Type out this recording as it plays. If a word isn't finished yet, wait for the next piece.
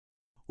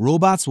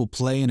Robots will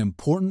play an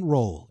important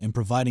role in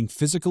providing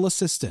physical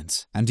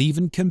assistance and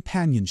even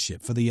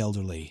companionship for the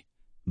elderly.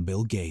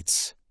 Bill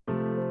Gates.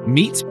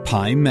 Meet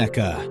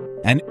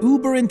PiMecha, an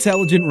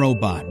uber-intelligent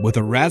robot with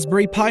a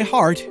Raspberry Pi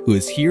heart who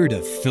is here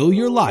to fill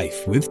your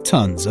life with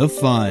tons of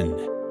fun.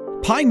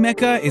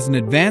 PiMecha is an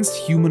advanced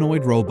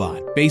humanoid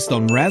robot based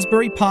on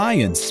Raspberry Pi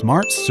and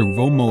smart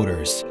servo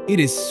motors.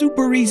 It is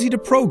super easy to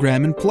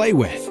program and play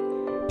with.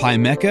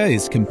 PiMecha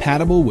is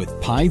compatible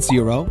with Pi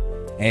 0,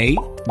 A,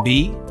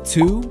 B,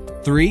 2,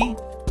 3,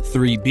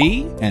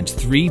 3B, and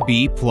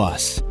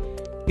 3B+.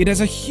 It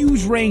has a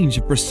huge range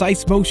of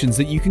precise motions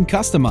that you can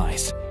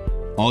customize.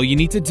 All you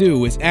need to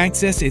do is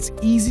access its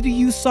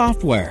easy-to-use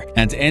software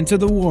and enter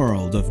the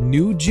world of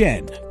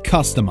new-gen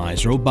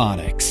customized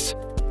robotics.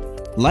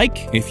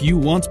 Like if you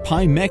want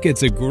PiMecha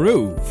to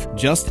groove,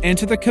 just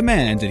enter the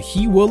command and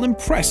he will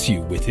impress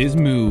you with his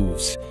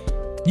moves.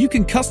 You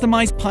can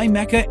customize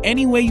PiMecha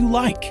any way you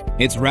like.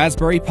 Its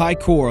Raspberry Pi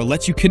core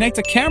lets you connect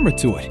a camera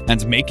to it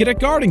and make it a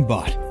guarding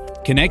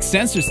bot. Connect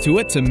sensors to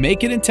it to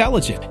make it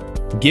intelligent.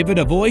 Give it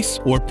a voice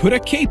or put a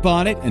cape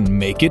on it and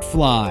make it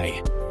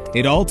fly.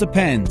 It all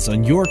depends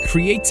on your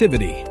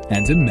creativity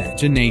and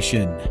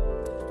imagination.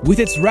 With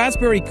its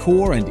Raspberry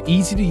core and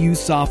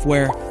easy-to-use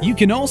software, you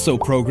can also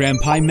program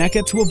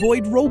PiMecha to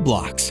avoid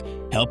roadblocks,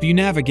 help you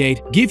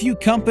navigate, give you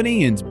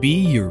company, and be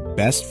your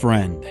best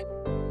friend.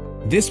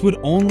 This would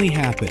only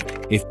happen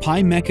if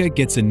PiMecha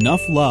gets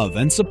enough love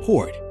and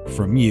support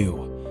from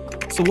you.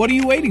 So what are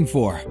you waiting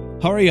for?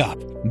 Hurry up,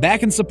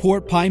 back and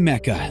support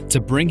PiMecha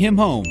to bring him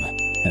home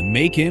and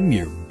make him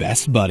your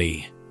best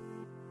buddy.